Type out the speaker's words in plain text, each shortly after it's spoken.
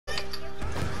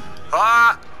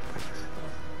Ah!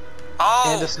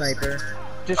 Oh! And a sniper.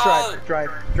 Just Oh.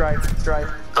 drive.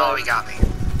 Oh, he got me.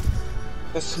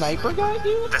 The sniper got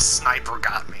you? The sniper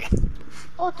got me.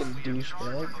 Fucking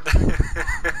douchebag.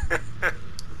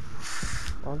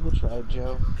 Well, good try,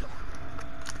 Joe.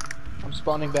 I'm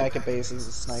spawning back at base as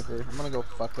a sniper. I'm gonna go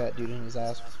fuck that dude in his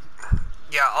ass.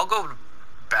 Yeah, I'll go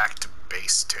back to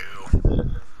base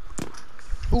too.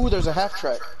 Ooh, there's a half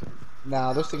track.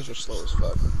 Nah, those things are slow as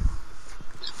fuck.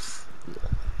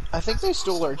 I think they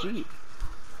stole our Jeep.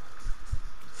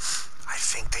 I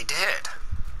think they did.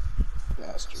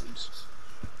 Bastards.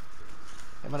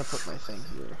 I'm gonna put my thing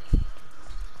here.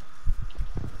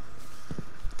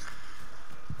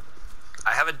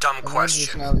 I have a dumb I question.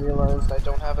 just now realized I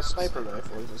don't have a sniper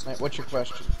rifle. What's your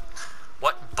question?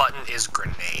 What button is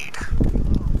grenade?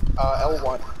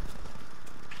 L1.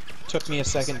 Took me a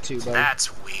second too, buddy.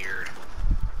 That's weird.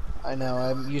 I know,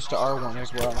 I'm used to R1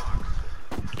 as well.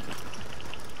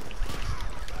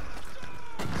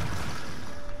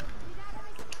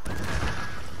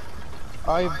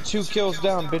 I have 2 kills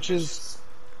down, bitches.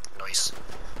 Nice.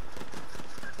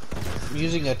 I'm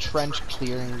using a trench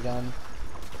clearing gun.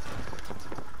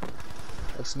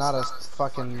 It's not a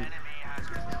fucking...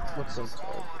 What's it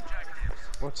called?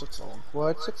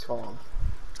 What's it called?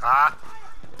 Ah!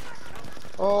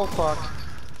 Oh, fuck.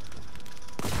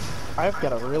 I've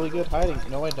got a really good hiding.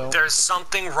 No, I don't. There's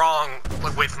something wrong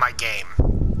with my game.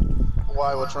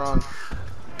 Why? What's wrong?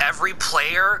 Every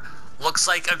player looks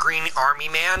like a green army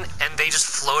man, and they just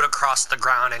float across the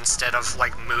ground instead of,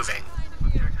 like, moving.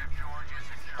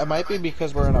 It might be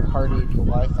because we're in a party and the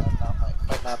Wi-Fi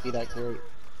might not be that great.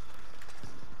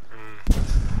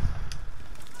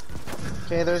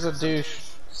 Okay, there's a douche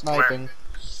sniping.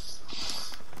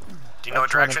 Do you know what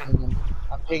direction?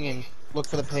 I'm pinging. Look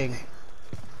for the ping.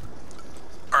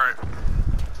 Alright.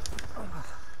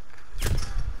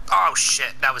 Oh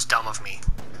shit, that was dumb of me.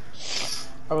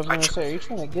 I was gonna say, are you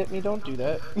trying to get me? Don't do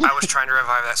that. I was trying to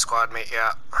revive that squad mate,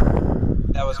 yeah.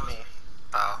 That was me.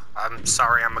 Oh, I'm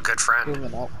sorry, I'm a good friend. Doing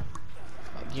it out.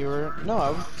 You were... No,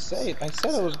 I said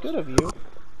it was good of you.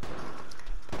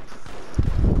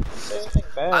 Don't say anything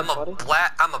bad, I'm buddy.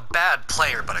 a bad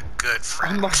player, but a good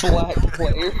friend. I'm a black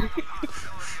player.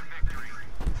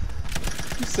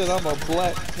 He said I'm a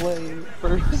black player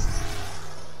first.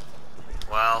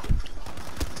 Well.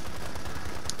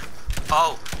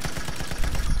 Oh.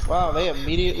 Wow, they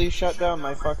immediately shut down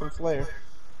my fucking flare.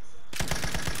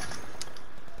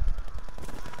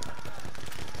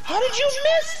 How did you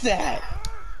miss that?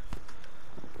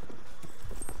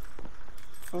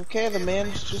 Okay, the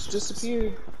man's just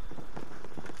disappeared.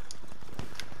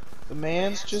 The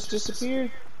man's just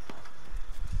disappeared.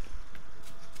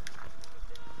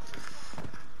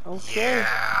 Okay.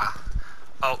 Yeah.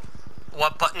 Oh,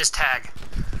 what button is tag?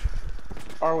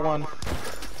 R1.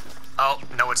 Oh,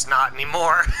 no it's not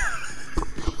anymore.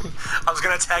 I was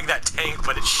gonna tag that tank,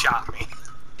 but it shot me.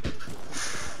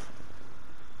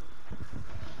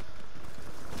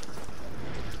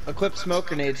 Equip smoke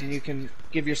grenades and you can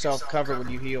give yourself cover when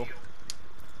you heal.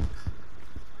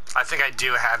 I think I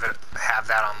do have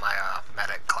that on my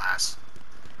medic class.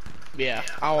 Yeah.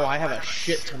 Oh, I have a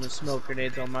shit ton of smoke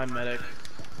grenades on my medic.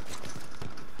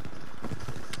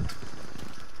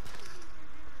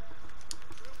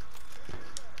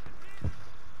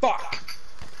 Fuck!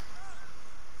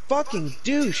 Fucking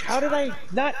douche, how did I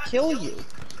not kill you?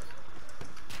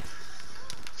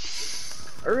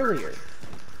 Earlier.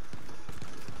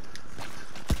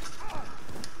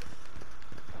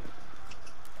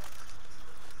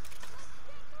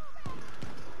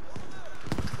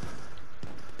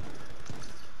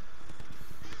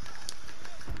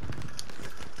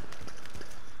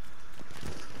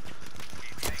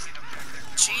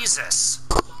 Jesus.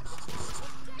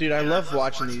 Dude, I love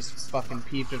watching these fucking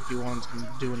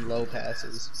P-51s doing low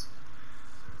passes.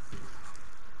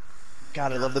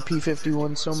 God, I love the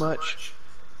P-51 so much.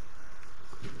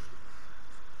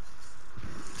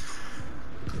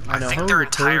 I think their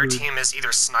entire team is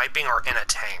either sniping or in a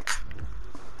tank.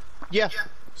 Yeah,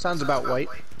 sounds about right.